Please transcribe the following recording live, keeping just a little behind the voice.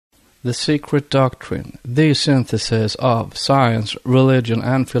The Secret Doctrine, the synthesis of science, religion,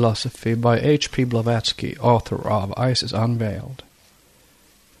 and philosophy by H.P. Blavatsky, author of Isis Unveiled.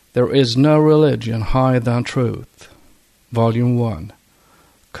 There is no religion higher than truth. Volume 1,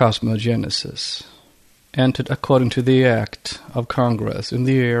 Cosmogenesis. Entered according to the Act of Congress in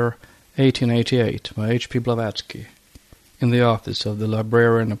the year 1888 by H.P. Blavatsky, in the office of the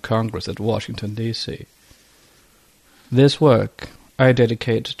Librarian of Congress at Washington, D.C. This work I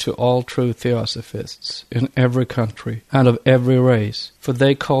dedicate to all true theosophists in every country and of every race, for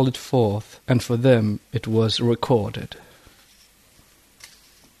they called it forth, and for them it was recorded.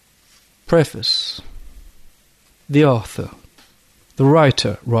 Preface. The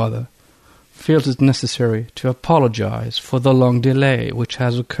writer, feels it necessary to apologize for the long delay which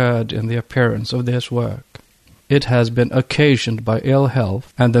has occurred in the appearance of this work. It has been occasioned by ill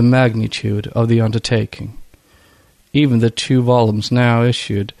health and the magnitude of the undertaking. Even the 2 volumes now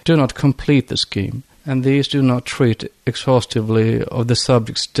issued do not complete the scheme, and these do not treat exhaustively of the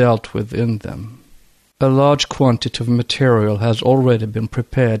subjects dealt with in them. A large quantity of material has already been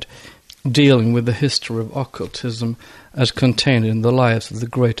prepared dealing with the history of occultism as contained in the lives of the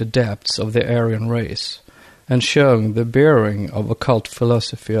great adepts of the Aryan race, and showing the bearing of occult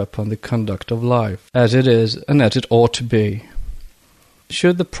philosophy upon the conduct of life, as it is and as it ought to be.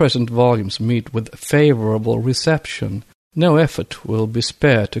 Should the present volumes meet with favorable reception, no effort will be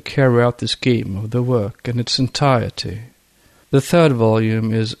spared to carry out the scheme of the work in its entirety. The 3rd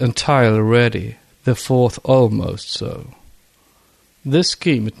volume is entirely ready, the 4th almost so. This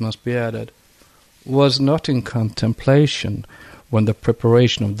scheme, it must be added, was not in contemplation when the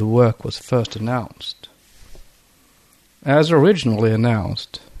preparation of the work was first announced. As originally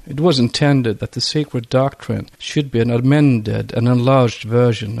announced, it was intended that the Secret Doctrine should be an amended and enlarged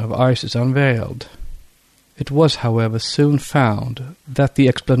version of Isis Unveiled. It was, however, soon found that the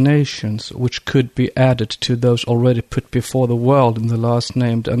explanations which could be added to those already put before the world in the last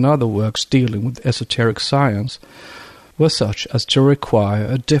named and other works dealing with esoteric science were such as to require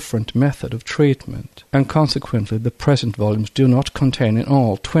a different method of treatment, and consequently the present volumes do not contain in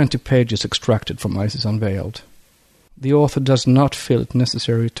all 20 pages extracted from Isis Unveiled. The author does not feel it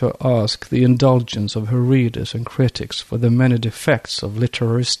necessary to ask the indulgence of her readers and critics for the many defects of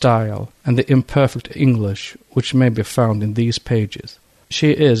literary style and the imperfect English which may be found in these pages.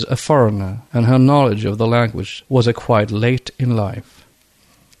 She is a foreigner, and her knowledge of the language was acquired late in life.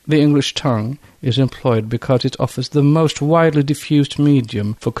 The English tongue is employed because it offers the most widely diffused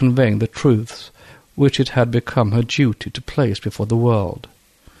medium for conveying the truths which it had become her duty to place before the world.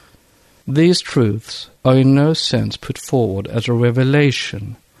 These truths are in no sense put forward as a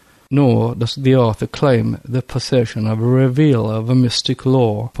revelation, nor does the author claim the possession of a revealer of a mystic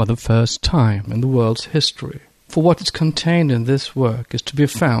law for the first time in the world's history. For what is contained in this work is to be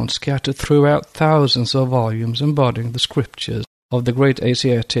found scattered throughout thousands of volumes embodying the scriptures of the great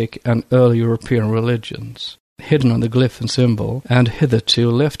Asiatic and early European religions, hidden on the glyph and symbol, and hitherto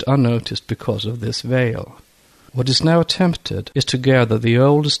left unnoticed because of this veil. What is now attempted is to gather the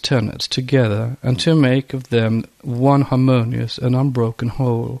oldest tenets together and to make of them one harmonious and unbroken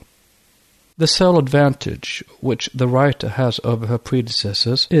whole. The sole advantage which the writer has over her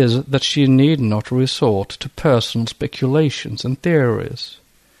predecessors is that she need not resort to personal speculations and theories.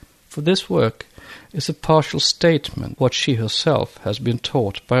 For this work is a partial statement what she herself has been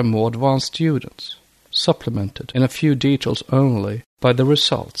taught by more advanced students, supplemented in a few details only by the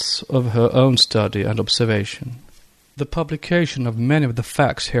results of her own study and observation. The publication of many of the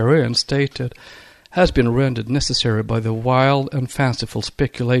facts herein stated has been rendered necessary by the wild and fanciful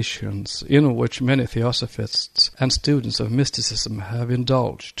speculations in which many theosophists and students of mysticism have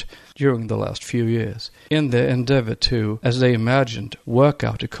indulged during the last few years, in their endeavor to, as they imagined, work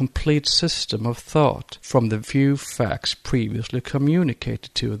out a complete system of thought from the few facts previously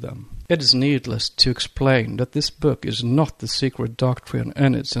communicated to them. It is needless to explain that this book is not the Secret Doctrine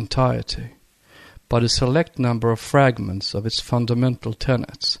in its entirety, but a select number of fragments of its fundamental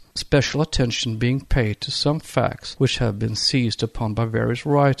tenets, special attention being paid to some facts which have been seized upon by various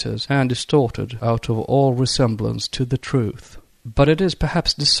writers and distorted out of all resemblance to the truth. But it is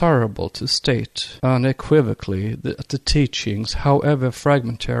perhaps desirable to state unequivocally that the teachings, however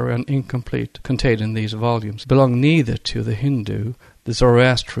fragmentary and incomplete, contained in these volumes, belong neither to the Hindu, the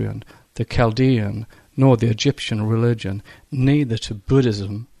Zoroastrian, the Chaldean, nor the Egyptian religion, neither to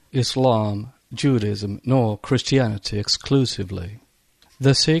Buddhism, Islam, Judaism, nor Christianity exclusively.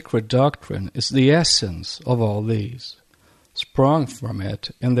 The Secret Doctrine is the essence of all these. Sprung from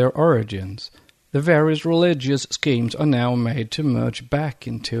it in their origins, the various religious schemes are now made to merge back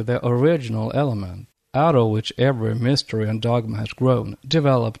into their original element. out of which every mystery and dogma has grown,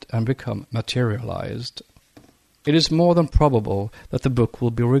 developed, and become materialized. It is more than probable that the book will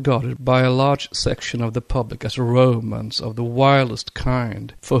be regarded by a large section of the public as a romance of the wildest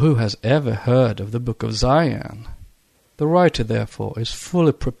kind, for who has ever heard of the Book of Zion? The writer, therefore, is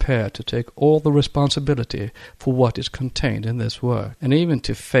fully prepared to take all the responsibility for what is contained in this work, and even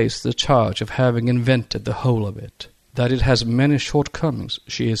to face the charge of having invented the whole of it. That it has many shortcomings,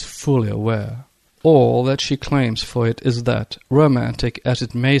 she is fully aware. All that she claims for it is that, romantic as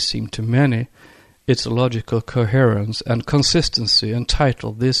it may seem to many, its logical coherence and consistency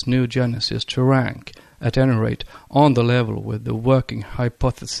entitle this new Genesis to rank, at any rate, on the level with the working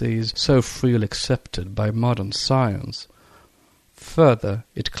hypotheses so freely accepted by modern science. Further,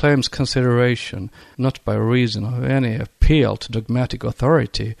 it claims consideration not by reason of any appeal to dogmatic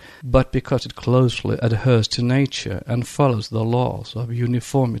authority, but because it closely adheres to nature and follows the laws of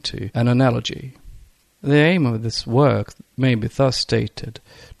uniformity and analogy. The aim of this work may be thus stated,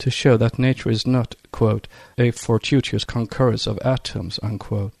 to show that nature is not, quote, a fortuitous concurrence of atoms,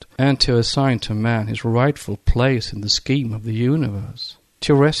 unquote, and to assign to man his rightful place in the scheme of the universe,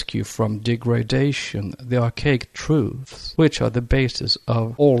 to rescue from degradation the archaic truths, which are the basis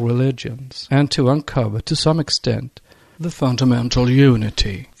of all religions, and to uncover, to some extent, the fundamental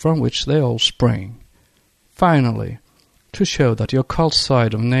unity from which they all spring. Finally, to show that the occult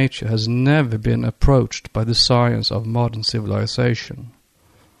side of nature has never been approached by the science of modern civilization.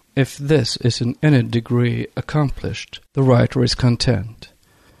 If this is in any degree accomplished, the writer is content.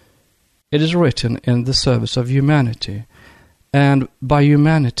 It is written in the service of humanity, and by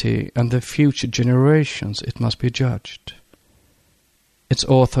humanity and the future generations it must be judged. Its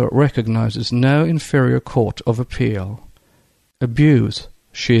author recognizes no inferior court of appeal. Abuse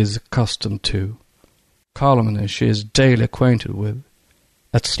she is accustomed to. Calumny she is daily acquainted with.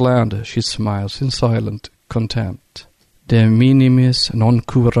 At slander she smiles in silent contempt. De minimis non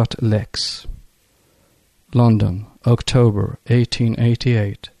curat lex. London, October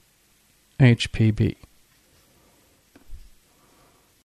 1888. H.P.B.